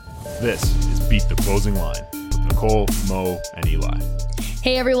This is Beat the Closing Line with Nicole, Mo, and Eli.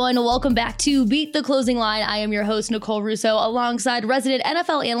 Hey everyone, welcome back to Beat the Closing Line. I am your host, Nicole Russo, alongside resident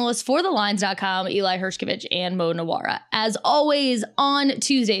NFL analyst for TheLines.com, Eli Hershkovich and Mo Nawara. As always, on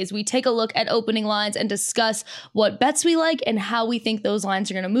Tuesdays, we take a look at opening lines and discuss what bets we like and how we think those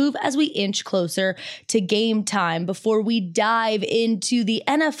lines are going to move as we inch closer to game time. Before we dive into the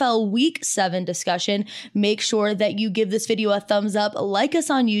NFL Week 7 discussion, make sure that you give this video a thumbs up, like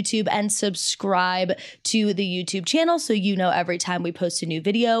us on YouTube, and subscribe to the YouTube channel so you know every time we post a new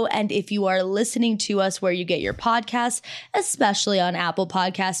video. And if you are listening to us where you get your podcasts, especially on Apple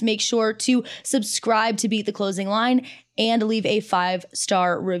Podcasts, make sure to subscribe to Beat the Closing Line and leave a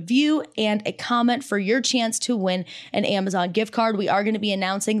 5-star review and a comment for your chance to win an Amazon gift card. We are going to be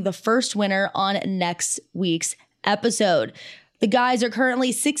announcing the first winner on next week's episode. The guys are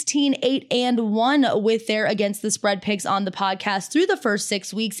currently 16-8-1 with their against the spread picks on the podcast through the first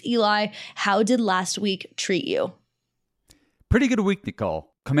 6 weeks. Eli, how did last week treat you? Pretty good week,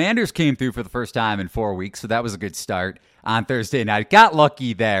 Nicole. Commanders came through for the first time in 4 weeks, so that was a good start on Thursday night. Got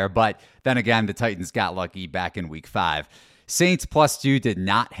lucky there, but then again, the Titans got lucky back in week 5. Saints +2 did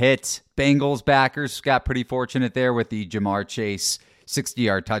not hit. Bengals backers got pretty fortunate there with the Jamar Chase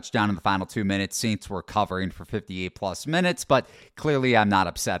 60-yard touchdown in the final 2 minutes. Saints were covering for 58+ minutes, but clearly I'm not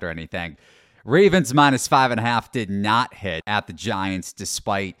upset or anything. Ravens -5.5 did not hit at the Giants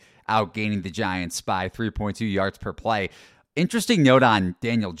despite outgaining the Giants by 3.2 yards per play. Interesting note on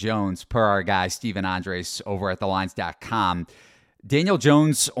Daniel Jones, per our guy Steven Andres over at TheLines.com. Daniel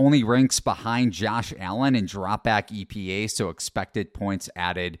Jones only ranks behind Josh Allen in dropback EPA, so expected points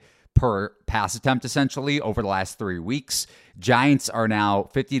added per pass attempt, essentially, over the last 3 weeks. Giants are now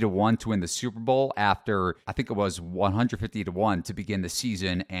 50-1 to win the Super Bowl after, I think it was 150-1 to begin the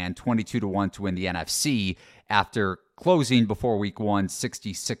season and 22-1 to win the NFC after closing before week 1,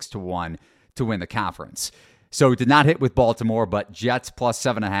 66-1 to win the conference. So it did not hit with Baltimore, but Jets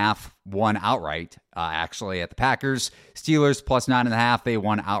 +7.5 won outright, actually, at the Packers. Steelers +9.5, they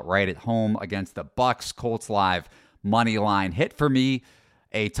won outright at home against the Bucks. Colts live money line hit for me.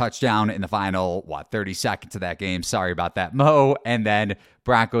 A touchdown in the final, 30 seconds of that game. Sorry about that, Mo. And then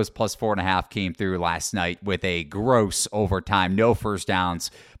Broncos +4.5 came through last night with a gross overtime, no first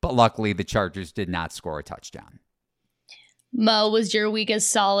downs. But luckily, the Chargers did not score a touchdown. Mo, was your week as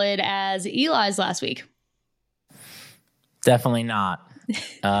solid as Eli's last week? Definitely not.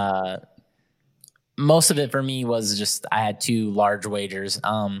 Most of it for me was just I had 2 large wagers.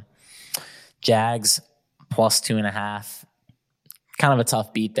 Jags +2.5. Kind of a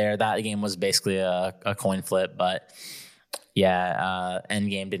tough beat there. That game was basically a coin flip, but yeah,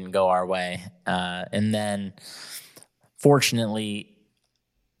 end game didn't go our way. And then, fortunately,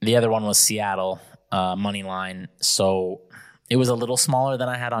 the other one was Seattle money line. So it was a little smaller than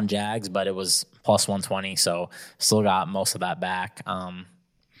I had on Jags, but it was +120, so still got most of that back.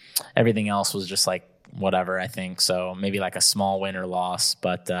 Everything else was just like whatever, I think. So maybe like a small win or loss,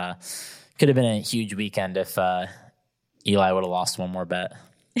 but could have been a huge weekend if Eli would have lost one more bet.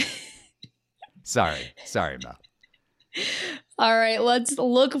 Sorry, Mo. All right, let's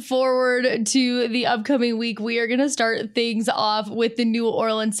look forward to the upcoming week. We are going to start things off with the New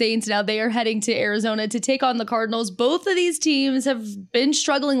Orleans Saints. Now they are heading to Arizona to take on the Cardinals. Both of these teams have been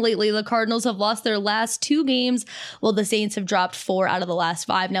struggling lately. The Cardinals have lost their last 2 games, while the Saints have dropped 4 out of the last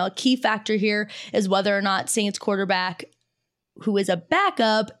 5. Now, a key factor here is whether or not Saints quarterback, who is a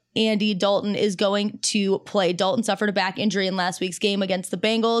backup, Andy Dalton, is going to play. Dalton suffered a back injury in last week's game against the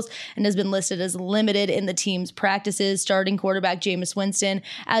Bengals and has been listed as limited in the team's practices. Starting quarterback Jameis Winston,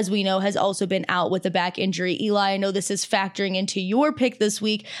 as we know, has also been out with a back injury. Eli, I know this is factoring into your pick this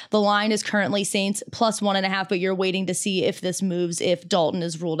week. The line is currently Saints +1.5, but you're waiting to see if this moves if Dalton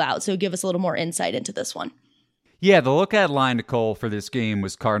is ruled out. So give us a little more insight into this one. Yeah, the look-ahead line, Nicole, for this game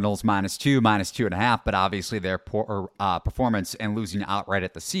was Cardinals -2, -2.5, but obviously their poor performance and losing outright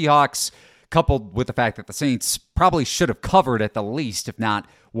at the Seahawks, coupled with the fact that the Saints probably should have covered at the least, if not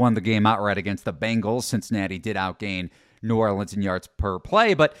won the game outright against the Bengals. Cincinnati did outgain New Orleans in yards per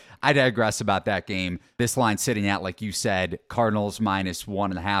play, but I digress about that game. This line sitting at, like you said, Cardinals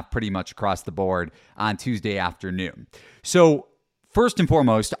 -1.5 pretty much across the board on Tuesday afternoon. So first and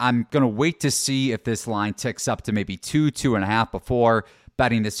foremost, I'm going to wait to see if this line ticks up to maybe 2.5 before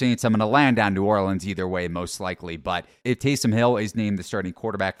betting the Saints. I'm going to land on New Orleans either way, most likely. But if Taysom Hill is named the starting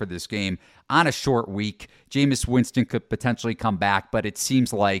quarterback for this game on a short week, Jameis Winston could potentially come back, but it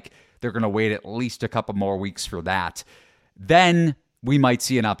seems like they're going to wait at least a couple more weeks for that. Then we might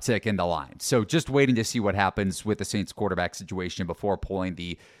see an uptick in the line. So just waiting to see what happens with the Saints quarterback situation before pulling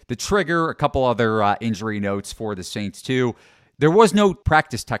the trigger. A couple other injury notes for the Saints too. There was no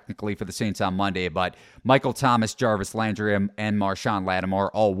practice technically for the Saints on Monday, but Michael Thomas, Jarvis Landry, and Marshawn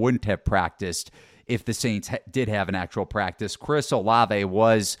Lattimore all wouldn't have practiced if the Saints did have an actual practice. Chris Olave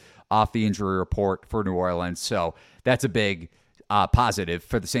was off the injury report for New Orleans, so that's a big positive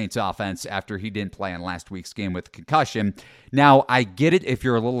for the Saints offense after he didn't play in last week's game with concussion. Now, I get it if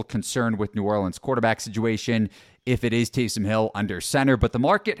you're a little concerned with New Orleans' quarterback situation, if it is Taysom Hill under center, but the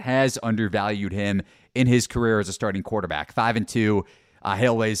market has undervalued him in his career as a starting quarterback. 5-2,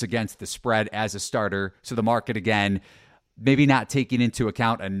 Hill lays against the spread as a starter, so the market, again, maybe not taking into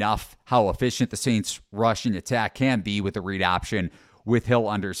account enough how efficient the Saints' rushing attack can be with a read option with Hill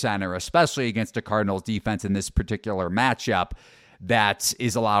under center, especially against the Cardinals defense in this particular matchup that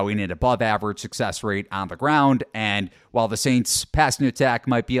is allowing an above average success rate on the ground. And while the Saints' passing attack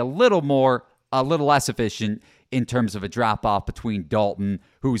might be a little less efficient in terms of a drop off between Dalton,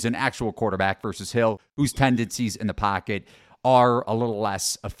 who's an actual quarterback, versus Hill, whose tendencies in the pocket are a little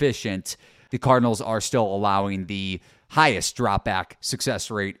less efficient, the Cardinals are still allowing the highest drop back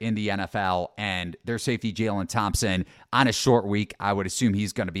success rate in the NFL, and their safety Jalen Thompson on a short week, I would assume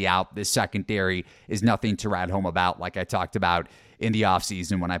he's going to be out. This secondary is nothing to write home about, like I talked about in the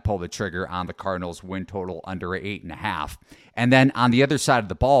offseason when I pulled the trigger on the Cardinals win total under 8.5. And then on the other side of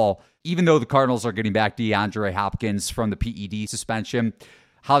the ball, even though the Cardinals are getting back DeAndre Hopkins from the PED suspension,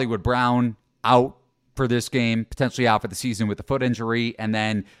 Hollywood Brown out for this game, potentially out for the season with a foot injury, and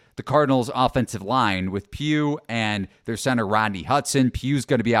then the Cardinals' offensive line with Pugh and their center Rodney Hudson. Pugh's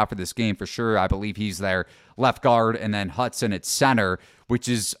going to be out for this game for sure. I believe he's their left guard, and then Hudson at center, which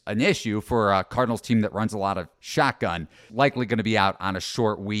is an issue for a Cardinals team that runs a lot of shotgun. Likely going to be out on a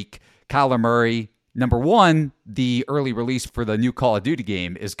short week. Kyler Murray, number one, the early release for the new Call of Duty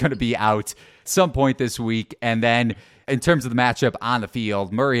game is going to be out some point this week. And then in terms of the matchup on the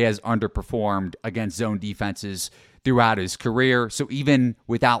field, Murray has underperformed against zone defenses throughout his career. So even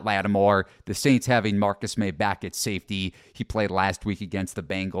without Lattimore, the Saints having Marcus May back at safety, he played last week against the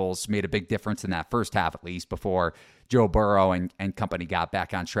Bengals, made a big difference in that first half at least before Joe Burrow and company got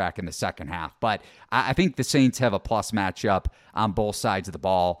back on track in the second half. But I think the Saints have a plus matchup on both sides of the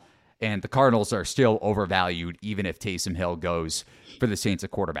ball, and the Cardinals are still overvalued even if Taysom Hill goes for the Saints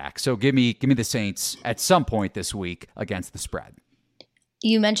at quarterback. So give me the Saints at some point this week against the spread.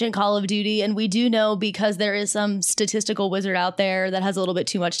 You mentioned Call of Duty, and we do know, because there is some statistical wizard out there that has a little bit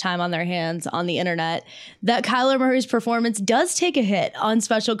too much time on their hands on the internet, that Kyler Murray's performance does take a hit on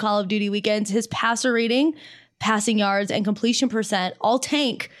special Call of Duty weekends. His passer rating, passing yards, and completion percent all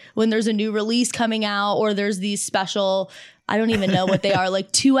tank when there's a new release coming out, or there's these special, I don't even know what they are,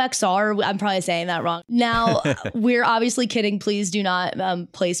 like 2XR. I'm probably saying that wrong. Now, we're obviously kidding. Please do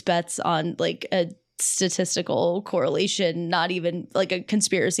not place bets on like a statistical correlation, not even like a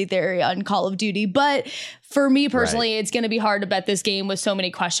conspiracy theory on Call of Duty. But for me personally, It's going to be hard to bet this game with so many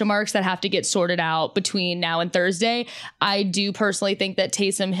question marks that have to get sorted out between now and Thursday. I do personally think that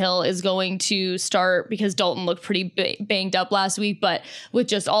Taysom Hill is going to start because Dalton looked pretty banged up last week, but with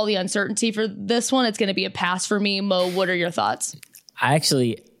just all the uncertainty for this one, it's going to be a pass for me. Mo, what are your thoughts? I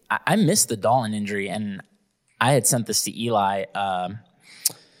missed the Dalton injury, and I had sent this to Eli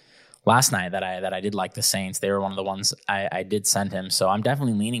last night that I did like the Saints. They were one of the ones I did send him. So I'm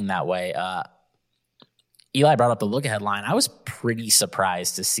definitely leaning that way. Eli brought up the look ahead line. I was pretty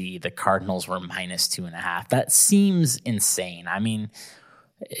surprised to see the Cardinals were -2.5. That seems insane. I mean,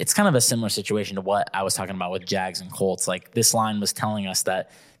 it's kind of a similar situation to what I was talking about with Jags and Colts. Like, this line was telling us that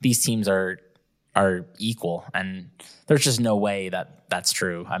these teams are equal, and there's just no way that that's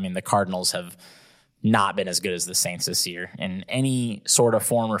true. I mean, the Cardinals have not been as good as the Saints this year in any sort of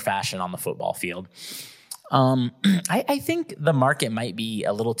form or fashion on the football field. I think the market might be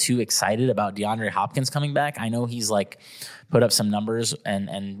a little too excited about DeAndre Hopkins coming back. I know he's like put up some numbers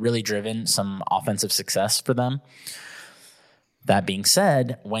and really driven some offensive success for them. That being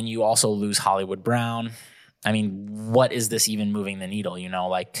said, when you also lose Hollywood Brown, I mean, what is this even moving the needle? You know,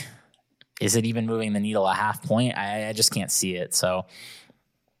 like, is it even moving the needle a half point? I just can't see it. So,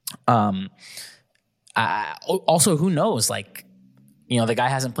 also, who knows? Like, you know, the guy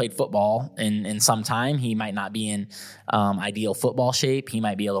hasn't played football in some time. He might not be in ideal football shape. He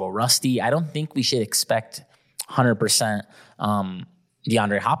might be a little rusty. I don't think we should expect 100%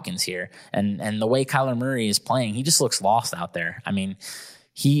 DeAndre Hopkins here. And the way Kyler Murray is playing, he just looks lost out there. I mean,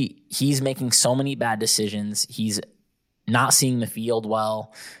 he's making so many bad decisions. He's not seeing the field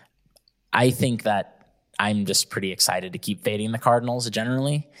well. I think that I'm just pretty excited to keep fading the Cardinals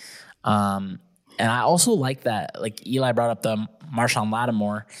generally. And I also like that, like Eli brought up the Marshawn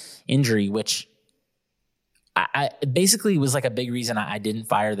Lattimore injury, which I basically was like a big reason I didn't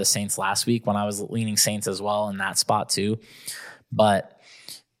fire the Saints last week when I was leaning Saints as well in that spot too. but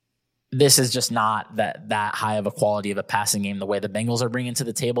this is just not that high of a quality of a passing game the way the Bengals are bringing to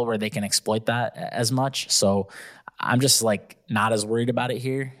the table where they can exploit that as much. So I'm just like not as worried about it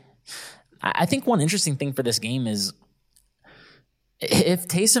here. I think one interesting thing for this game is if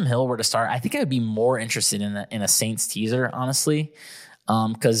Taysom Hill were to start, I think I'd be more interested in a Saints teaser, honestly,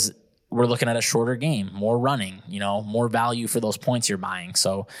 because we're looking at a shorter game, more running, more value for those points you're buying.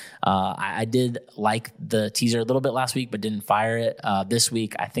 So I did like the teaser a little bit last week, but didn't fire it. This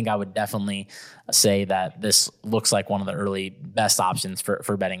week, I think I would definitely say that this looks like one of the early best options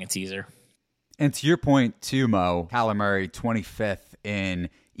for betting a teaser. And to your point too, Mo, Kyler Murray, 25th in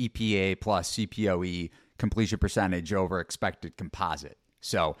EPA plus CPOE completion percentage over expected composite.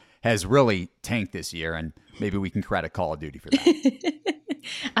 So has really tanked this year, and maybe we can credit Call of Duty for that.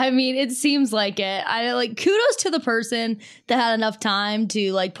 I mean, it seems like it. Kudos to the person that had enough time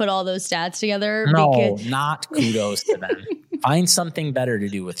to put all those stats together. No, not kudos to them. Find something better to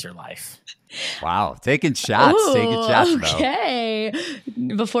do with your life. Wow, taking shots, Mo. Okay.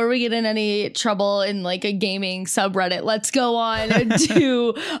 Before we get in any trouble in a gaming subreddit, let's go on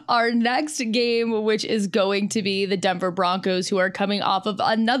to our next game, which is going to be the Denver Broncos, who are coming off of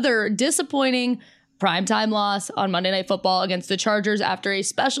another disappointing primetime loss on Monday Night Football against the Chargers after a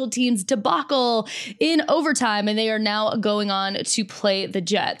special teams debacle in overtime, and they are now going on to play the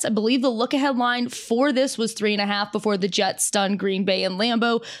Jets. I believe the look-ahead line for this was 3.5 before the Jets stunned Green Bay and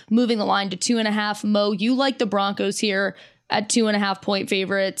Lambeau, moving the line to 2.5. Mo, you like the Broncos here at 2.5 point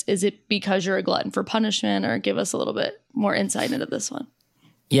favorites. Is it because you're a glutton for punishment, or give us a little bit more insight into this one?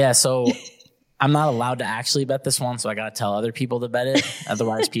 Yeah, so I'm not allowed to actually bet this one, so I got to tell other people to bet it.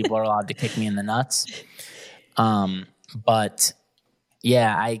 Otherwise, people are allowed to kick me in the nuts. But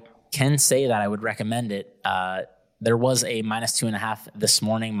yeah, I can say that I would recommend it. There was a -2.5 this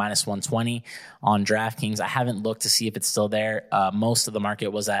morning, -120 on DraftKings. I haven't looked to see if it's still there. Most of the market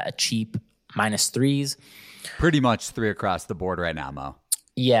was at a cheap -3s. Pretty much 3 across the board right now, Mo.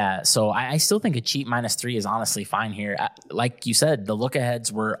 Yeah, so I still think a cheap -3 is honestly fine here. Like you said, the look-aheads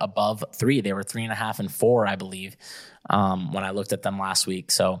were above 3. They were 3.5 and 4, I believe, when I looked at them last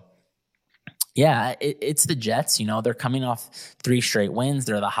week. So, yeah, it's the Jets. They're coming off 3 straight wins.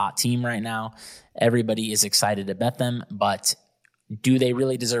 They're the hot team right now. Everybody is excited to bet them. But do they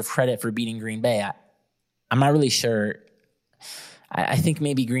really deserve credit for beating Green Bay? I'm not really sure. I think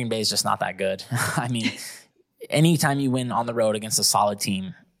maybe Green Bay is just not that good. I mean, anytime you win on the road against a solid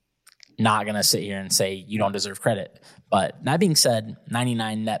team, not going to sit here and say you don't deserve credit. But that being said,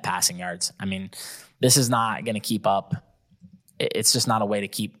 99 net passing yards. I mean, this is not going to keep up. It's just not a way to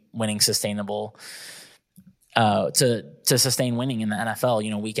keep winning sustainable, to sustain winning in the NFL,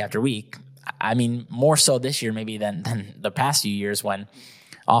 week after week. I mean, more so this year maybe than the past few years when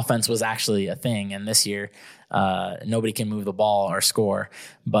offense was actually a thing. And this year, nobody can move the ball or score.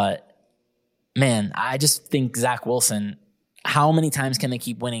 But man, I just think Zach Wilson, how many times can they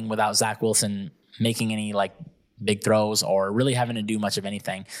keep winning without Zach Wilson making any big throws or really having to do much of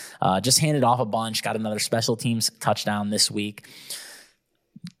anything? Just handed off a bunch, got another special teams touchdown this week.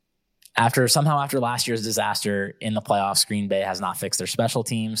 After last year's disaster in the playoffs, Green Bay has not fixed their special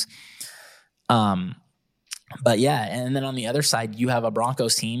teams. But yeah, and then on the other side, you have a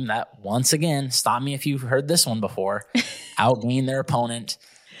Broncos team that once again, stop me if you've heard this one before, outgained their opponent.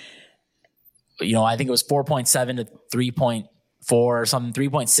 I think it was 4.7 to 3.4 or something,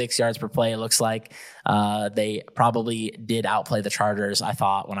 3.6 yards per play. It looks like they probably did outplay the Chargers, I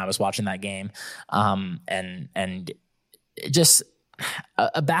thought, when I was watching that game. And just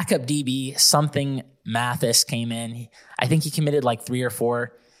a backup DB, something Mathis came in. I think he committed 3 or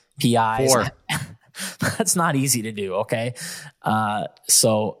 4 PIs. 4. That's not easy to do. Okay.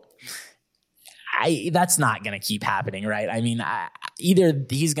 So that's not going to keep happening, right? I mean, either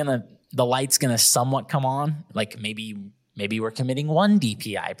the light's going to somewhat come on, maybe we're committing 1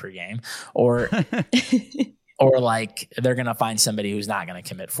 DPI per game, or they're going to find somebody who's not going to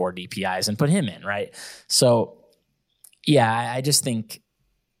commit 4 DPIs and put him in, right? So yeah, I just think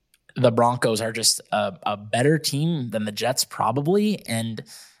the Broncos are just a better team than the Jets probably, and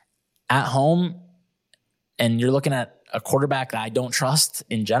at home, and you're looking at a quarterback that I don't trust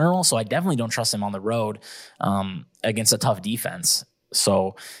in general, so I definitely don't trust him on the road against a tough defense.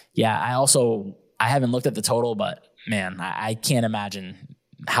 So yeah, I haven't looked at the total, but man, I can't imagine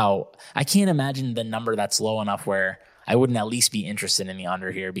the number that's low enough where I wouldn't at least be interested in the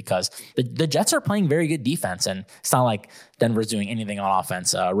under here, because the Jets are playing very good defense, and it's not like Denver's doing anything on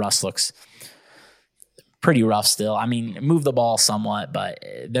offense. Russ looks pretty rough still. I mean, moved the ball somewhat, but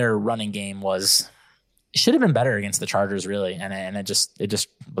their running game should have been better against the Chargers, really, and it just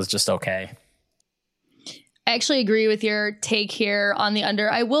was just okay. I actually agree with your take here on the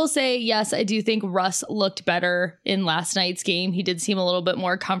under. I will say, yes, I do think Russ looked better in last night's game. He did seem a little bit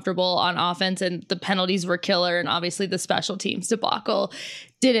more comfortable on offense, and the penalties were killer. And obviously the special teams debacle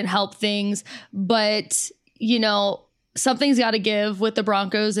didn't help things. But, you know, something's got to give with the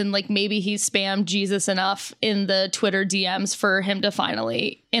Broncos, and like maybe he's spammed Jesus enough in the Twitter DMs for him to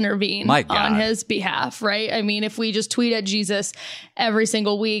finally intervene on his behalf, right? I mean, if we just tweet at Jesus every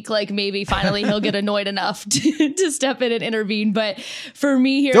single week, like maybe finally he'll get annoyed enough to step in and intervene. But for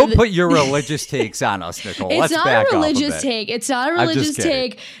me here, don't put your religious takes on us, Nicole. It's not a religious take. It's not a religious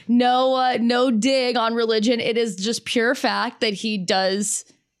take. No dig on religion. It is just pure fact that he does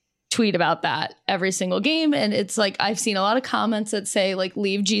tweet about that every single game. And it's like, I've seen a lot of comments that say like,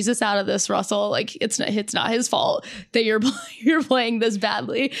 leave Jesus out of this, Russell. Like it's not his fault that you're playing this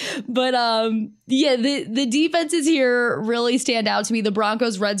badly. But yeah, the defenses here really stand out to me. The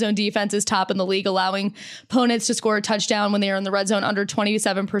Broncos red zone defense is top in the league, allowing opponents to score a touchdown when they are in the red zone under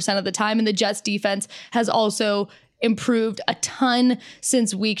 27% of the time. And the Jets defense has also improved a ton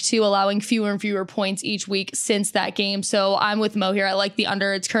since week 2, allowing fewer and fewer points each week since that game. So I'm with Mo here. I like the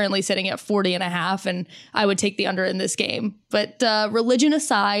under. It's currently sitting at 40.5, and I would take the under in this game. But religion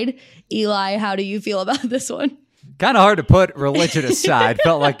aside, Eli, how do you feel about this one? Kind of hard to put religion aside.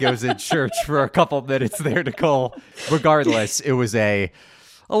 Felt like it was in church for a couple minutes there, Nicole. Regardless, it was a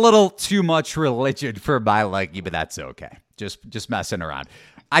little too much religion for my liking, but that's okay. Just messing around.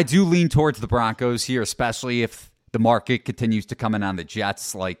 I do lean towards the Broncos here, especially if the market continues to come in on the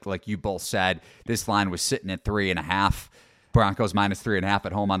Jets. Like you both said, this line was sitting at 3.5. Broncos minus 3.5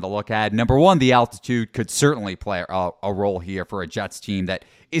 at home on the look ahead. Number one, the altitude could certainly play a role here for a Jets team that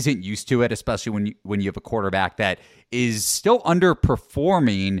isn't used to it, especially when you have a quarterback that is still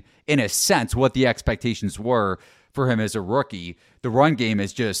underperforming in a sense what the expectations were for him as a rookie. The run game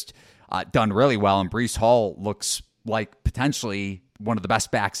has just done really well, and Breece Hall looks like potentially one of the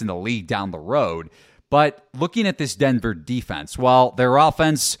best backs in the league down the road. But looking at this Denver defense, while their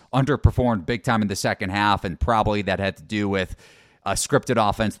offense underperformed big time in the second half, and probably that had to do with a scripted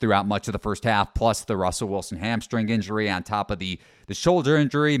offense throughout much of the first half, plus the Russell Wilson hamstring injury on top of the shoulder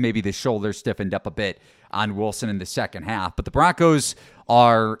injury. Maybe the shoulder stiffened up a bit on Wilson in the second half. But the Broncos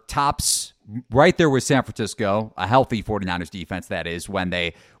are tops right there with San Francisco, a healthy 49ers defense, that is, when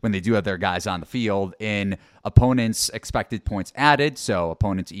they do have their guys on the field, in opponents' expected points added, so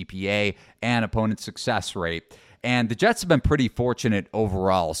opponents' EPA and opponents' success rate. And the Jets have been pretty fortunate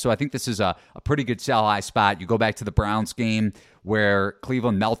overall. So I think this is a pretty good sell-high spot. You go back to the Browns game where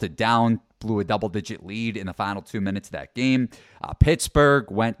Cleveland melted down, blew a double-digit lead in the final 2 minutes of that game. Pittsburgh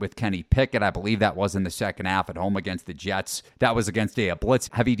went with Kenny Pickett. I believe that was in the second half at home against the Jets. That was against a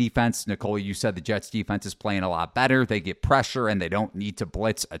blitz-heavy defense. Nicole, you said the Jets defense is playing a lot better. They get pressure, and they don't need to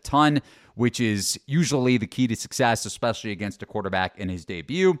blitz a ton, which is usually the key to success, especially against a quarterback in his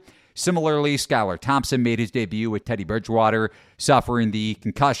debut. Similarly, Skylar Thompson made his debut with Teddy Bridgewater suffering the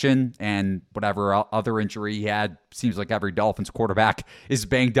concussion and whatever other injury he had. Seems like every Dolphins quarterback is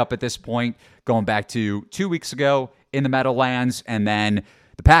banged up at this point, going back to 2 weeks ago in the Meadowlands. And then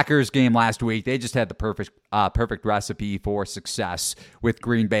the Packers game last week, they just had the perfect recipe for success, with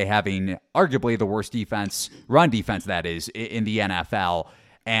Green Bay having arguably the worst defense, run defense that is, in the NFL.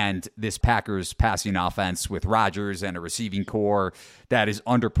 And this Packers passing offense with Rodgers and a receiving core that is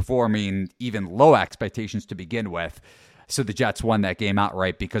underperforming even low expectations to begin with. So the Jets won that game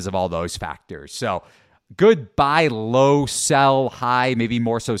outright because of all those factors. So good buy low, sell high, maybe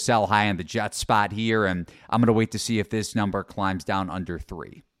more so sell high on the Jets spot here. And I'm going to wait to see if this number climbs down under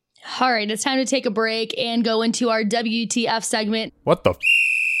 3. All right, it's time to take a break and go into our WTF segment. What the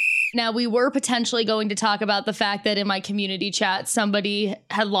Now, we were potentially going to talk about the fact that in my community chat, somebody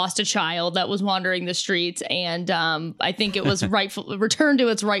had lost a child that was wandering the streets, and I think it was returned to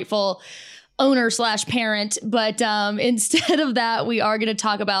its rightful owner/parent. But instead of that, we are going to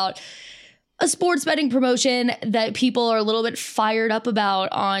talk about a sports betting promotion that people are a little bit fired up about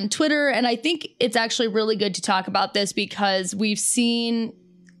on Twitter. And I think it's actually really good to talk about this because we've seen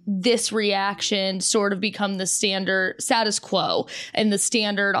this reaction sort of become the standard status quo and the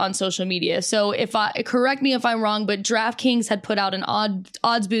standard on social media. So correct me if I'm wrong, but DraftKings had put out an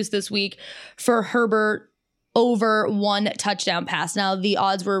odds boost this week for Herbert over 1 touchdown pass. Now, the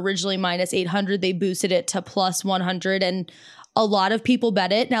odds were originally minus 800. They boosted it to plus 100, and a lot of people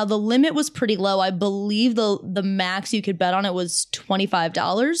bet it. Now, the limit was pretty low. I believe the max you could bet on it was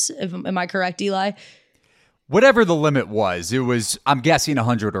 $25. Am I correct, Eli? Whatever the limit was, it was, I'm guessing,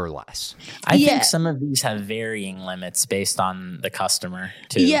 100 or less. I think some of these have varying limits based on the customer,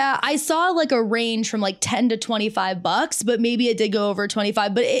 too. Yeah, I saw like a range from like $10 to $25, but maybe it did go over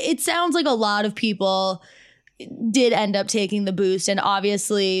 25. But it sounds like a lot of people did end up taking the boost. And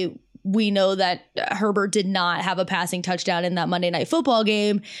obviously, we know that Herbert did not have a passing touchdown in that Monday Night Football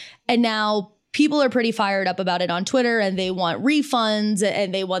game. And now people are pretty fired up about it on Twitter, and they want refunds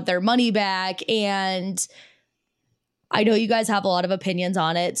and they want their money back. And I know you guys have a lot of opinions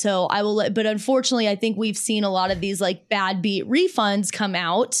on it, so I will but unfortunately, I think we've seen a lot of these like bad beat refunds come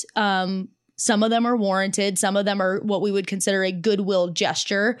out. Some of them are warranted. Some of them are what we would consider a goodwill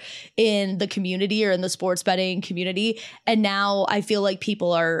gesture in the community or in the sports betting community. And now I feel like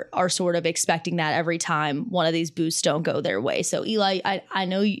people are sort of expecting that every time one of these boosts don't go their way. So Eli, I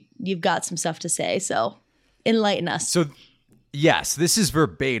know you've got some stuff to say, so enlighten us. So yes, this is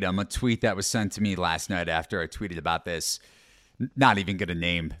verbatim a tweet that was sent to me last night after I tweeted about this. Not even going to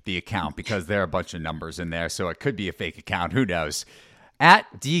name the account because there are a bunch of numbers in there, so it could be a fake account. Who knows?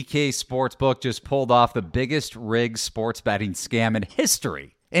 At DK Sportsbook just pulled off the biggest rigged sports betting scam in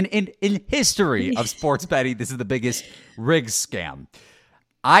history. In history of sports betting, this is the biggest rigged scam.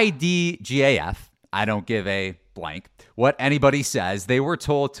 IDGAF, I don't give a blank, what anybody says, they were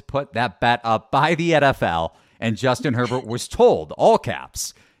told to put that bet up by the NFL, and Justin Herbert was told, all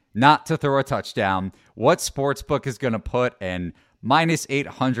caps, not to throw a touchdown. What sportsbook is going to put in minus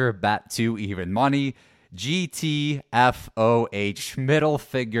 800 bet to even money? GTFOH, middle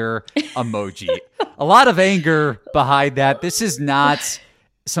finger emoji. A lot of anger behind that. This is not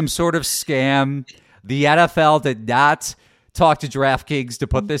some sort of scam. The NFL did not talk to DraftKings to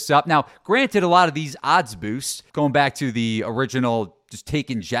put this up. Now, granted, a lot of these odds boosts, going back to the original just take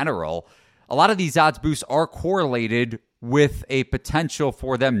in general, a lot of these odds boosts are correlated with a potential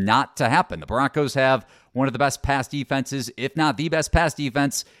for them not to happen. The Broncos have one of the best pass defenses, if not the best pass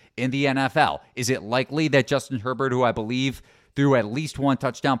defense in the NFL. Is it likely that Justin Herbert, who I believe threw at least one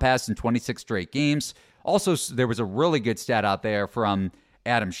touchdown pass in 26 straight games? Also, there was a really good stat out there from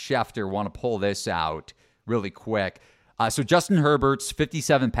Adam Schefter. Want to pull this out really quick. So Justin Herbert's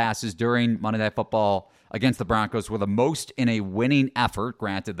 57 passes during Monday Night Football against the Broncos were the most in a winning effort.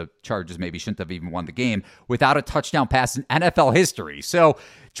 Granted, the Chargers maybe shouldn't have even won the game without a touchdown pass in NFL history. So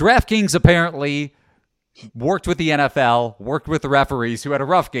DraftKings apparently worked with the NFL, worked with the referees, who had a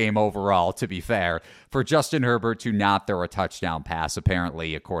rough game overall, to be fair, for Justin Herbert to not throw a touchdown pass,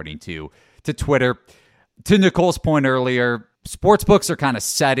 apparently, according to Twitter. To Nicole's point earlier, sportsbooks are kind of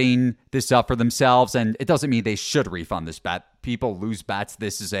setting this up for themselves, and it doesn't mean they should refund this bet. People lose bets.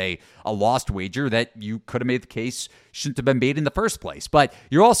 This is a lost wager that you could have made the case shouldn't have been made in the first place. But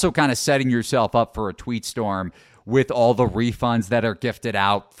you're also kind of setting yourself up for a tweet storm with all the refunds that are gifted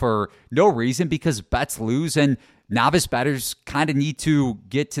out for no reason, because bets lose, and novice bettors kind of need to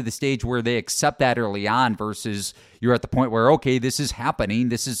get to the stage where they accept that early on versus you're at the point where, okay, this is happening.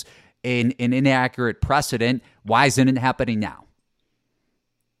 This is an inaccurate precedent. Why isn't it happening now?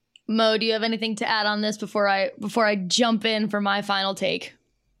 Mo, do you have anything to add on this before I jump in for my final take?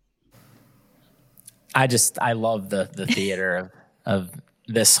 I love the theater of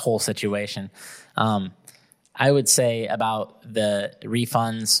this whole situation. I would say about the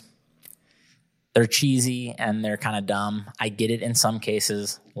refunds, they're cheesy and they're kind of dumb. I get it in some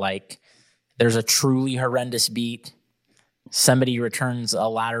cases. Like, there's a truly horrendous beat. Somebody returns a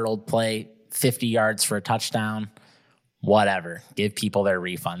lateral play 50 yards for a touchdown. Whatever. Give people their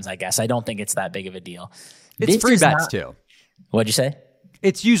refunds, I guess. I don't think it's that big of a deal. It's free bets, too. What'd you say?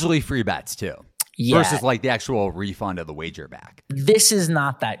 It's usually free bets, too. Yeah. Versus like the actual refund of the wager back. This is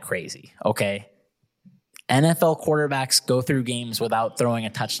not that crazy, okay? NFL quarterbacks go through games without throwing a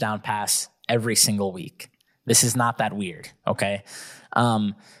touchdown pass every single week. This is not that weird, okay?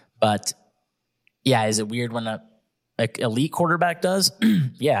 But yeah, is it weird when a elite quarterback does?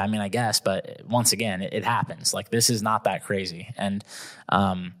 Yeah, I mean, I guess, but once again, it happens. Like, this is not that crazy. And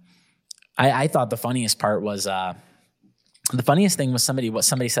I thought the funniest part was the funniest thing was what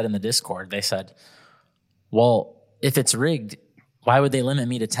somebody said in the Discord. They said, well, if it's rigged, why would they limit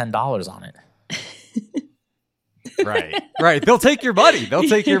me to $10 on it? Right. They'll take your money. They'll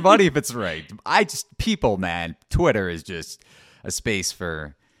take your money if it's rigged. People, man, Twitter is just a space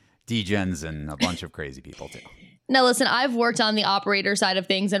for degens and a bunch of crazy people too. Now, listen, I've worked on the operator side of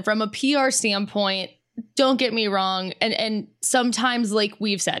things, and from a PR standpoint, don't get me wrong. And sometimes, like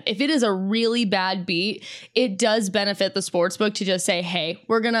we've said, if it is a really bad beat, it does benefit the sportsbook to just say, hey,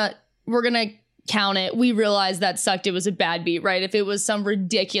 we're gonna count it. We realize that sucked. It was a bad beat, right? If it was some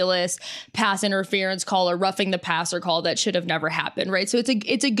ridiculous pass interference call or roughing the passer call that should have never happened, right? So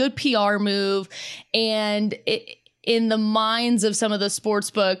it's a good PR move, and in the minds of some of the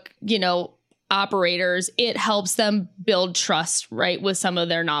sportsbook, operators, it helps them build trust, right, with some of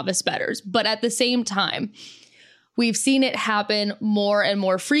their novice bettors. But at the same time, we've seen it happen more and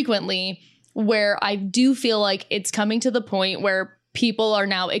more frequently. where I do feel like it's coming to the point where people are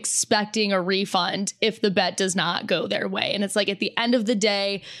now expecting a refund if the bet does not go their way. And it's like, at the end of the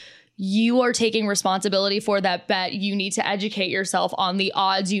day, you are taking responsibility for that bet. You need to educate yourself on the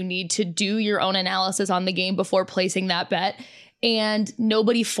odds. You need to do your own analysis on the game before placing that bet. And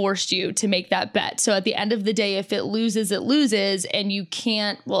nobody forced you to make that bet. So at the end of the day, if it loses, it loses. And you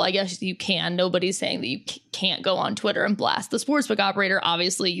can't, well, I guess you can. Nobody's saying that you can't go on Twitter and blast the sportsbook operator.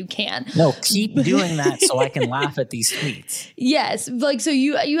 Obviously, you can. No, keep doing that so I can laugh at these tweets. Yes. Like, so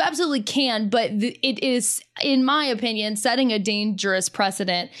you absolutely can. But it is, in my opinion, setting a dangerous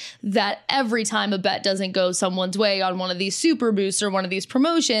precedent that every time a bet doesn't go someone's way on one of these super boosts or one of these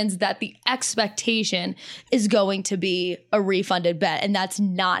promotions, that the expectation is going to be a refund. Funded bet, and that's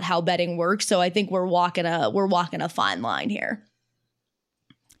not how betting works. So I think we're walking a fine line here.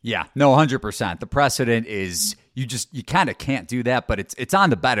 Yeah, no, 100%. The precedent is you kind of can't do that, but it's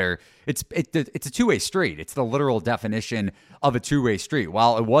on the better. It's a two-way street. It's the literal definition of a two-way street.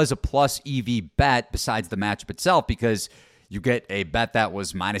 While it was a plus EV bet besides the matchup itself, because you get a bet that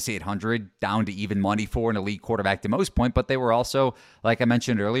was minus 800 down to even money for an elite quarterback to most point, but they were also, like I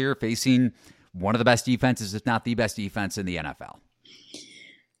mentioned earlier, facing one of the best defenses, if not the best defense in the NFL.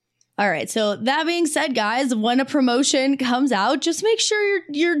 All right. So that being said, guys, when a promotion comes out, just make sure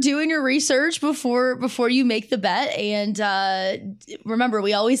you're doing your research before you make the bet. And remember,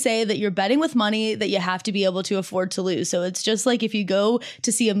 we always say that you're betting with money that you have to be able to afford to lose. So it's just like if you go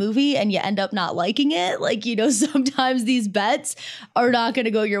to see a movie and you end up not liking it, like, you know, sometimes these bets are not going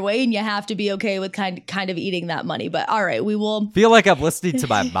to go your way and you have to be okay with kind of eating that money. But all right, we will feel like I'm listening to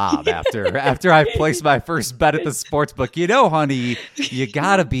my mom after I placed my first bet at the sports book. You know, honey, you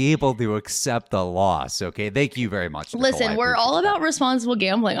got to be able to accept the loss. Okay. Thank you very much, Nicole. Listen, we're all about responsible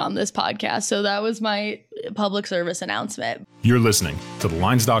gambling on this podcast. So that was my public service announcement. You're listening to the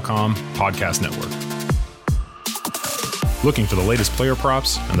Lines.com podcast network. Looking for the latest player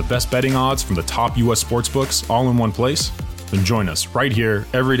props and the best betting odds from the top U.S. sportsbooks all in one place? Then join us right here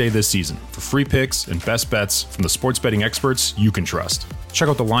every day this season for free picks and best bets from the sports betting experts you can trust. Check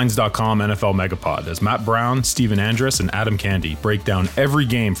out the Lines.com NFL Megapod as Matt Brown, Steven Andress, and Adam Candy break down every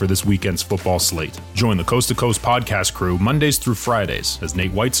game for this weekend's football slate. Join the Coast to Coast podcast crew Mondays through Fridays as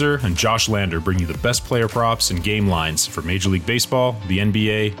Nate Weitzer and Josh Lander bring you the best player props and game lines for Major League Baseball, the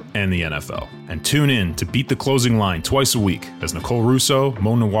NBA, and the NFL. And tune in to Beat the Closing Line twice a week as Nicole Russo,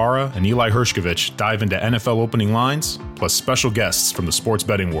 Mo Nawara, and Eli Hershkovich dive into NFL opening lines, plus special guests from the sports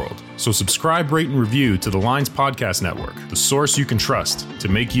betting world. So subscribe, rate, and review to the Lines Podcast Network, the source you can trust to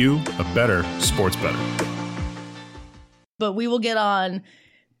make you a better sports bettor. But we will get on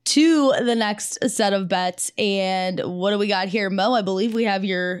to the next set of bets. And what do we got here, Mo? I believe we have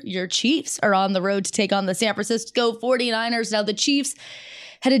your Chiefs are on the road to take on the San Francisco 49ers. Now, the Chiefs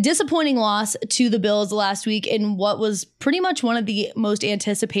had a disappointing loss to the Bills last week in what was pretty much one of the most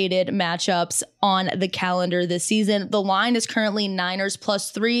anticipated matchups on the calendar this season. The line is currently Niners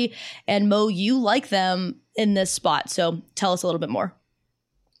 +3, and Mo, you like them in this spot. So tell us a little bit more.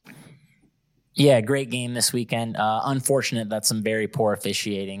 Yeah, great game this weekend. Unfortunate that some very poor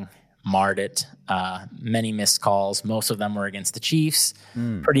officiating marred it. Many missed calls. Most of them were against the Chiefs.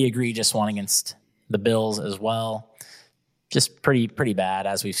 Pretty egregious one against the Bills as well. Just pretty bad,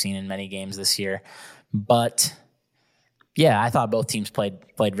 as we've seen in many games this year. But yeah, I thought both teams played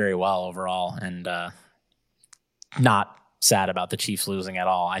very well overall, and not sad about the Chiefs losing at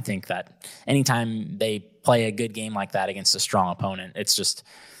all. I think that anytime they play a good game like that against a strong opponent, it's just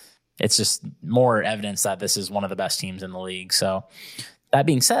more evidence that this is one of the best teams in the league. So that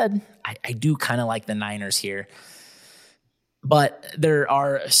being said, I do kind of like the Niners here, but there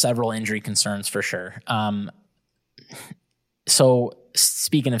are several injury concerns for sure. So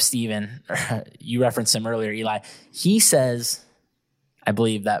speaking of Steven, you referenced him earlier, Eli. He says, I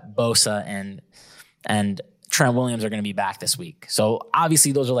believe, that Bosa and Trent Williams are going to be back this week. So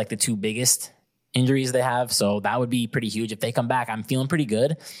obviously those are like the two biggest injuries they have. So that would be pretty huge. If they come back, I'm feeling pretty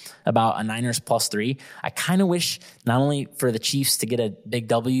good about a Niners +3. I kind of wish not only for the Chiefs to get a big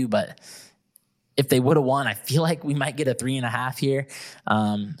W, but if they would have won, I feel like we might get a 3.5 here.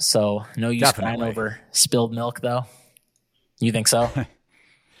 So no use crying over spilled milk, though. You think so?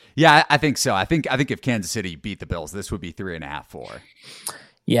 Yeah, I think so. I think if Kansas City beat the Bills, this would be 3.5, 4.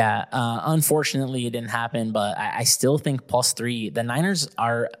 Yeah, unfortunately it didn't happen, but I still think +3. The Niners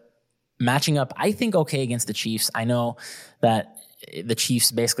are matching up, I think, okay against the Chiefs. I know that the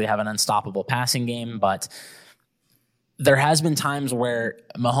Chiefs basically have an unstoppable passing game, but there has been times where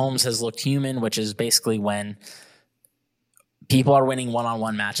Mahomes has looked human, which is basically when people are winning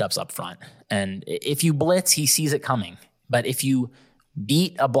one-on-one matchups up front. And if you blitz, he sees it coming. But if you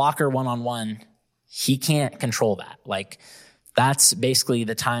beat a blocker one-on-one, he can't control that. Like, that's basically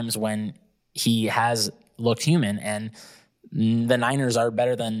the times when he has looked human, and the Niners are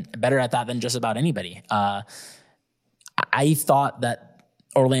better at that than just about anybody. I thought that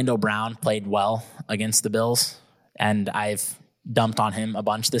Orlando Brown played well against the Bills, and I've dumped on him a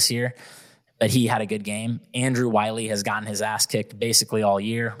bunch this year, but he had a good game. Andrew Wiley has gotten his ass kicked basically all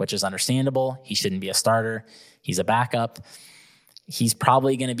year, which is understandable. He shouldn't be a starter. He's a backup. He's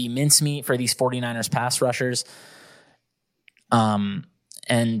probably going to be mincemeat for these 49ers pass rushers.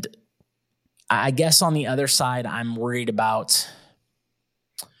 And I guess on the other side, I'm a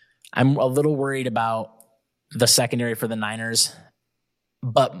little worried about the secondary for the Niners,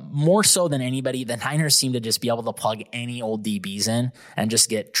 but more so than anybody, the Niners seem to just be able to plug any old DBs in and just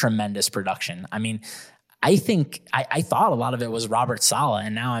get tremendous production. I mean, I think I thought a lot of it was Robert Saleh,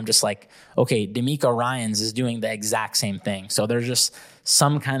 and now I'm just like, okay, D'Amico Ryans is doing the exact same thing. So there's just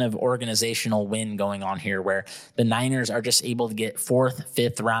some kind of organizational win going on here where the Niners are just able to get 4th,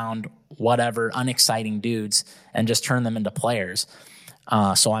 5th round, whatever, unexciting dudes and just turn them into players.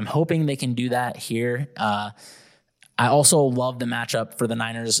 So I'm hoping they can do that here. I also love the matchup for the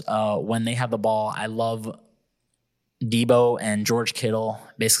Niners when they have the ball. I love Debo and George Kittle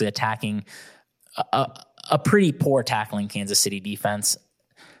basically attacking a pretty poor tackling Kansas City defense.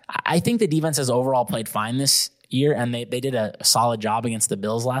 I think the defense has overall played fine this year, and they did a solid job against the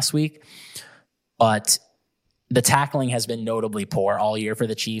Bills last week. But the tackling has been notably poor all year for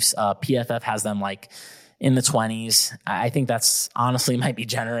the Chiefs. PFF has them like in the 20s. I think that's honestly might be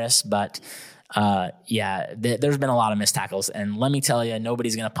generous, but there's been a lot of missed tackles. And let me tell you,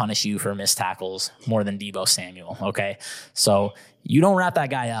 nobody's going to punish you for missed tackles more than Debo Samuel, okay? So you don't wrap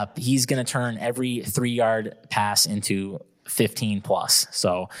that guy up, he's going to turn every 3-yard pass into 15 plus.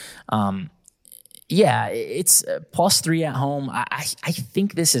 So, it's +3 at home. I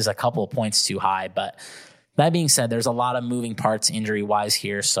think this is a couple of points too high, but that being said, there's a lot of moving parts injury-wise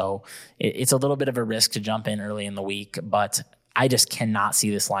here, so it's a little bit of a risk to jump in early in the week, but I just cannot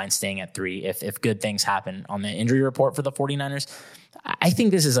see this line staying at 3 if good things happen on the injury report for the 49ers. I think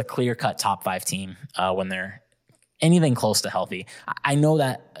this is a clear-cut top 5 team when they're anything close to healthy. I know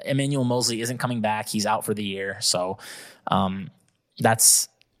that Emmanuel Mosley isn't coming back. He's out for the year, so that's,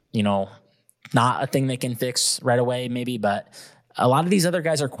 not a thing they can fix right away maybe, but a lot of these other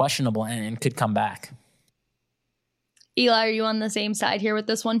guys are questionable and could come back. Eli, are you on the same side here with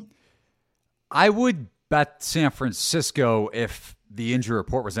this one? I would bet San Francisco if the injury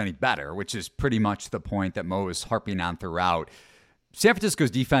report was any better, which is pretty much the point that Mo is harping on throughout. San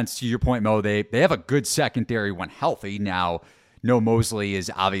Francisco's defense, to your point, Mo, they have a good secondary when healthy. Now, no Mosley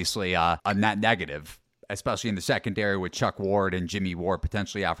is obviously a net negative, especially in the secondary with Chuck Ward and Jimmy Ward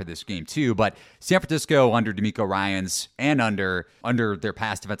potentially out for this game too. But San Francisco under D'Amico Ryans and under their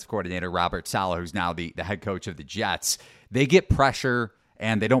past defensive coordinator, Robert Saleh, who's now the head coach of the Jets, they get pressure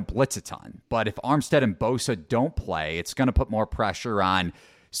and they don't blitz a ton. But if Armstead and Bosa don't play, it's going to put more pressure on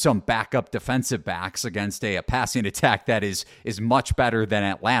some backup defensive backs against a passing attack that is much better than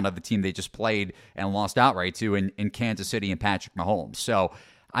Atlanta, the team they just played and lost outright to in Kansas City and Patrick Mahomes. So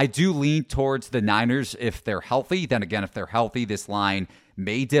I do lean towards the Niners if they're healthy. Then again, if they're healthy, this line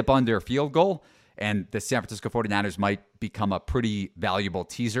may dip under a field goal, and the San Francisco 49ers might become a pretty valuable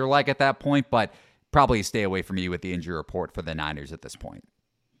teaser leg at that point, but probably stay away from me with the injury report for the Niners at this point.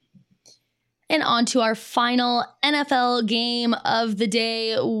 And on to our final NFL game of the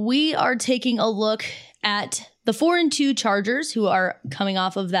day. We are taking a look at the 4-2 Chargers, who are coming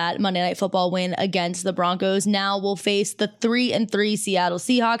off of that Monday Night Football win against the Broncos. Now will face the 3-3 Seattle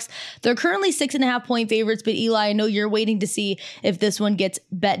Seahawks. They're currently 6.5-point favorites, but Eli, I know you're waiting to see if this one gets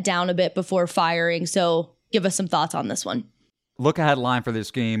bet down a bit before firing. So give us some thoughts on this one. Look ahead line for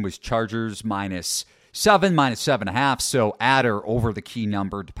this game was Chargers -7, -7.5. So at or over the key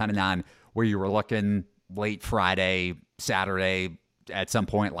number, depending on where you were looking late Friday, Saturday, at some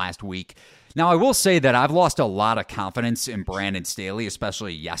point last week. Now, I will say that I've lost a lot of confidence in Brandon Staley,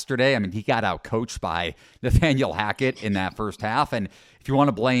 especially yesterday. I mean, he got out-coached by Nathaniel Hackett in that first half. And if you want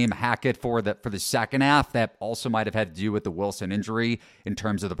to blame Hackett for the second half, that also might have had to do with the Wilson injury in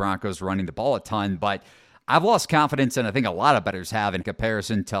terms of the Broncos running the ball a ton. But I've lost confidence, and I think a lot of bettors have, in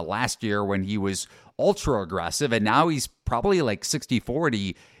comparison to last year when he was ultra aggressive. And now he's probably like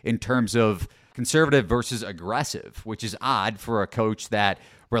 60-40 in terms of conservative versus aggressive, which is odd for a coach that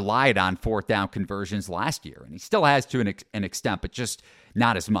relied on 4th down conversions last year. And he still has to an extent, but just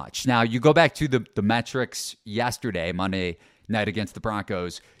not as much. Now, you go back to the metrics yesterday, Monday night against the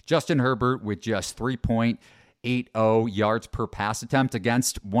Broncos. Justin Herbert with just 3.8 .80 yards per pass attempt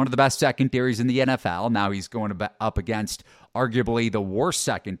against one of the best secondaries in the NFL. Now he's going up against arguably the worst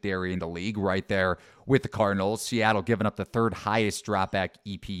secondary in the league right there with the Cardinals. Seattle giving up the third highest dropback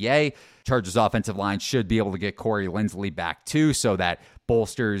EPA. Chargers offensive line should be able to get Corey Linsley back too, so that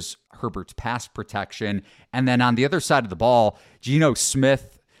bolsters Herbert's pass protection. And then on the other side of the ball, Geno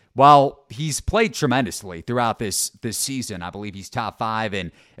Smith, while he's played tremendously throughout this season, I believe he's top 5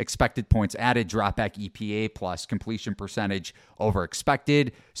 in expected points added, dropback EPA plus completion percentage over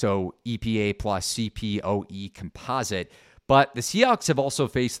expected, so EPA plus CPOE composite. But the Seahawks have also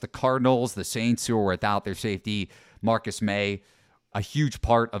faced the Cardinals, the Saints, who are without their safety, Marcus May, a huge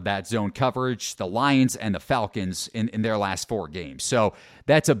part of that zone coverage, the Lions and the Falcons in their last 4 games. So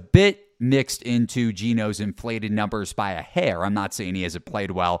that's a bit mixed into Geno's inflated numbers by a hair. I'm not saying he hasn't played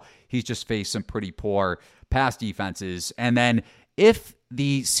well. He's just faced some pretty poor pass defenses. And then if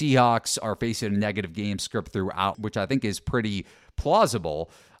the Seahawks are facing a negative game script throughout, which I think is pretty plausible,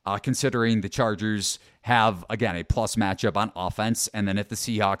 considering the Chargers have, again, a plus matchup on offense. And then if the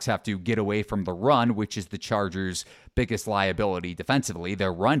Seahawks have to get away from the run, which is the Chargers' biggest liability defensively,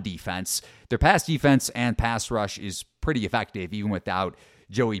 their run defense, their pass defense and pass rush is pretty effective, even without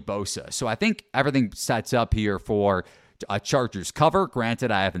Joey Bosa. So I think everything sets up here for a Chargers cover. Granted,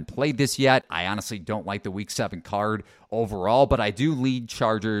 I haven't played this yet. I honestly don't like the Week 7 card overall, but I do lead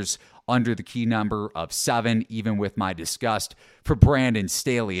Chargers under the key number of 7, even with my disgust for Brandon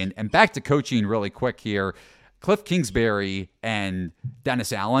Staley. And back to coaching really quick here. Cliff Kingsbury and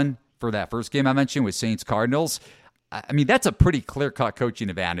Dennis Allen for that first game I mentioned with Saints Cardinals. I mean, that's a pretty clear-cut coaching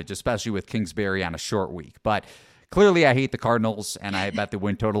advantage, especially with Kingsbury on a short week. But clearly, I hate the Cardinals, and I bet the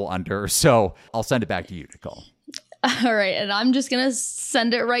win total under. So I'll send it back to you, Nicole. All right, and I'm just going to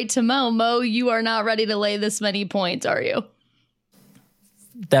send it right to Mo. Mo, you are not ready to lay this many points, are you?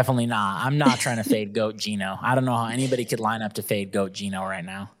 Definitely not. I'm not trying to fade GOAT Geno. I don't know how anybody could line up to fade GOAT Geno right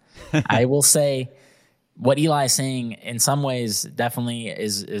now. I will say what Eli is saying in some ways definitely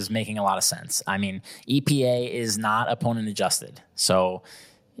is making a lot of sense. I mean, EPA is not opponent adjusted, so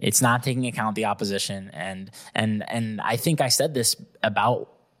it's not taking account the opposition. And I think I said this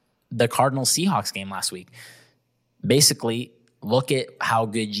about the Cardinals Seahawks game last week. Basically, look at how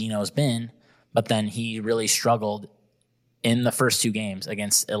good Geno's been, but then he really struggled in the first 2 games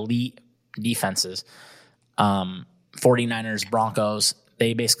against elite defenses. 49ers, Broncos,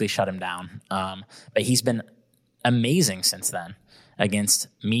 they basically shut him down. But he's been amazing since then. Against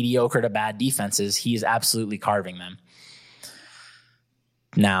mediocre to bad defenses, he is absolutely carving them.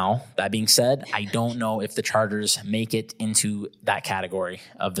 Now, that being said, I don't know if the Chargers make it into that category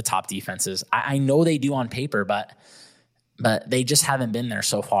of the top defenses. I know they do on paper, but they just haven't been there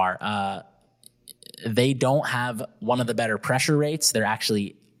so far. They don't have one of the better pressure rates. They're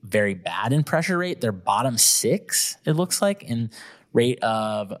actually very bad in pressure rate. They're bottom 6, it looks like, in rate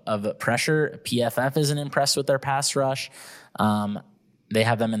of pressure. PFF isn't impressed with their pass rush. They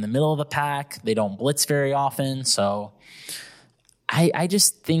have them in the middle of the pack. They don't blitz very often. So I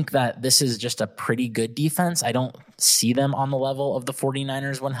just think that this is just a pretty good defense. I don't see them on the level of the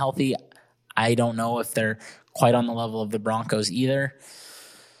 49ers when healthy. I don't know if they're quite on the level of the Broncos either.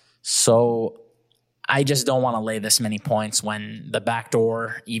 So I just don't want to lay this many points when the back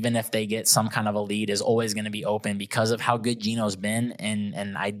door, even if they get some kind of a lead, is always going to be open because of how good Geno's been.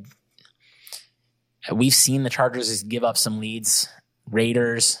 And we've seen the Chargers give up some leads.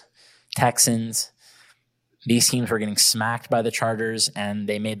 Raiders, Texans, these teams were getting smacked by the Chargers, and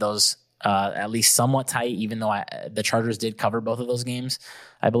they made those at least somewhat tight, even though the Chargers did cover both of those games,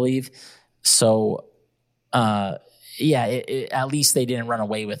 I believe. So, at least they didn't run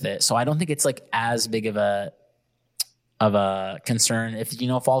away with it. So I don't think it's like as big of a concern if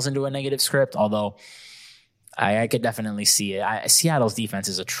falls into a negative script. Although I could definitely see it. Seattle's defense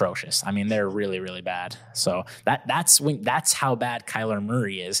is atrocious. I mean, they're really, really bad. So that's how bad Kyler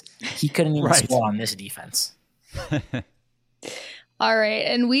Murray is. He couldn't even score on this defense. All right,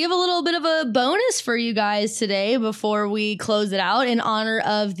 and we have a little bit of a bonus for you guys today before we close it out in honor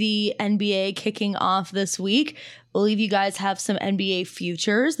of the NBA kicking off this week. I believe you guys have some NBA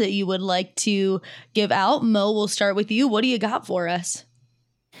futures that you would like to give out. Mo, we'll start with you. What do you got for us?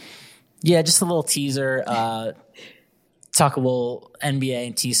 Yeah, just a little teaser. Talk a little NBA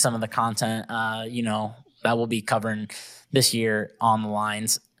and tease some of the content, that we'll be covering this year on the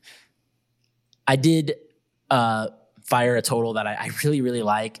lines. I did fire a total that I really, really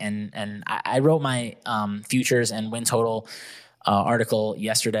like, and I wrote my futures and win total article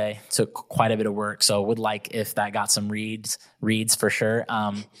yesterday. Took quite a bit of work, so would like if that got some reads for sure.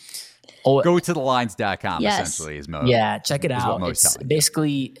 Go to thelines.com, essentially, is Mo. Yeah, check it out. It's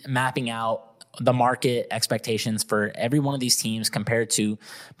basically mapping out the market expectations for every one of these teams compared to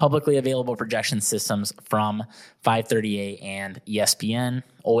publicly available projection systems from 538 and ESPN.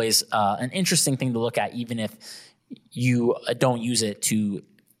 Always an interesting thing to look at, even if you don't use it to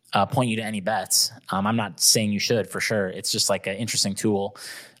point you to any bets. I'm not saying you should, for sure. It's just like an interesting tool,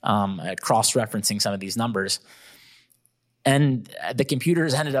 cross-referencing some of these numbers. And the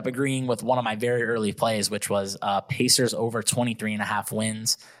computers ended up agreeing with one of my very early plays, which was Pacers over 23.5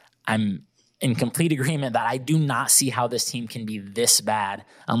 wins. I'm in complete agreement that I do not see how this team can be this bad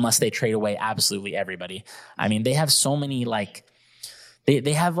unless they trade away absolutely everybody. I mean, they have so many, like,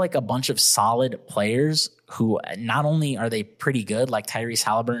 they have like a bunch of solid players who not only are they pretty good, like Tyrese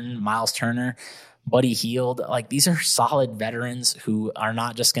Halliburton, Miles Turner, Buddy Hield. Like, these are solid veterans who are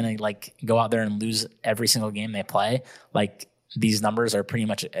not just going to like go out there and lose every single game they play. Like, these numbers are pretty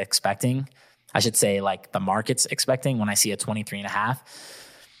much expecting, I should say, like the market's expecting when I see a 23.5.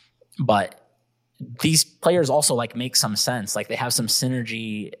 But these players also like make some sense. Like, they have some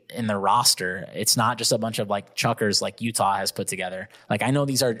synergy in their roster. It's not just a bunch of like chuckers like Utah has put together. Like, I know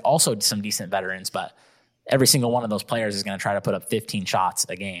these are also some decent veterans, but every single one of those players is going to try to put up 15 shots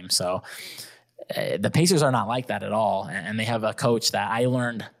a game. So the Pacers are not like that at all. And they have a coach that I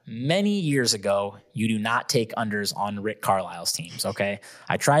learned many years ago. You do not take unders on Rick Carlisle's teams. Okay.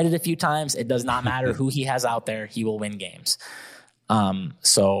 I tried it a few times. It does not matter who he has out there. He will win games.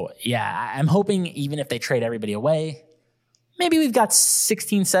 So yeah, I'm hoping even if they trade everybody away, maybe we've got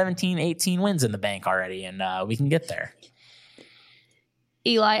 16, 17, 18 wins in the bank already, and we can get there.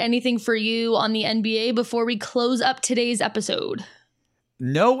 Eli, anything for you on the NBA before we close up today's episode?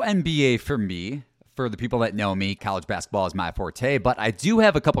 No NBA for me. For the people that know me, college basketball is my forte, but I do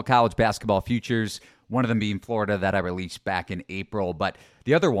have a couple college basketball futures, one of them being Florida that I released back in April, but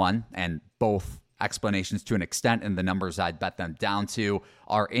the other one, and both explanations to an extent and the numbers I'd bet them down to,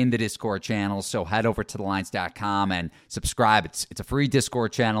 are in the Discord channel. So head over to thelines.com and subscribe. It's a free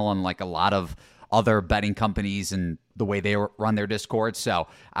Discord channel, unlike a lot of other betting companies and the way they run their Discord. So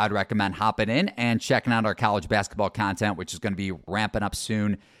I would recommend hopping in and checking out our college basketball content, which is going to be ramping up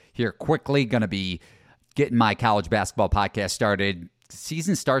soon here quickly. Going to be getting my college basketball podcast started. The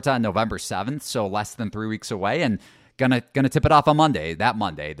season starts on November 7th, so less than 3 weeks away, and gonna tip it off on Monday, the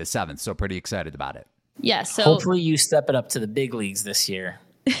 7th. So pretty excited about it. Yeah. So hopefully you step it up to the big leagues this year.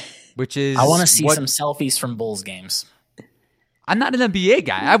 Which is, I want to see some selfies from Bulls games. I'm not an NBA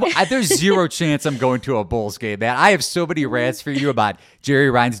guy. There's zero chance I'm going to a Bulls game, man. I have so many rants for you about Jerry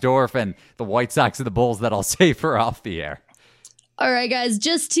Reinsdorf and the White Sox and the Bulls that I'll save for off the air. All right, guys,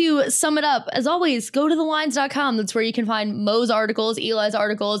 just to sum it up, as always, go to thelines.com. That's where you can find Mo's articles, Eli's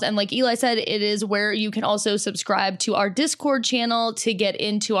articles. And like Eli said, it is where you can also subscribe to our Discord channel to get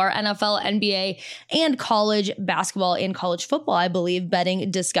into our NFL, NBA, and college basketball and college football, I believe, betting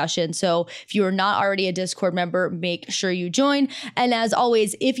discussion. So if you are not already a Discord member, make sure you join. And as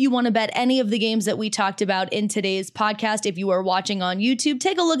always, if you want to bet any of the games that we talked about in today's podcast, if you are watching on YouTube,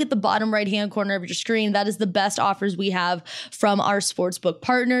 take a look at the bottom right-hand corner of your screen. That is the best offers we have from our sportsbook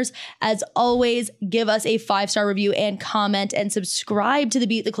partners. As always, give us a 5-star review and comment, and subscribe to the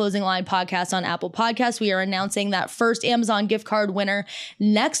Beat the Closing Line podcast on Apple Podcasts. We are announcing that first Amazon gift card winner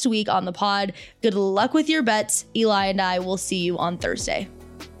next week on the pod. Good luck with your bets. Eli and I will see you on Thursday.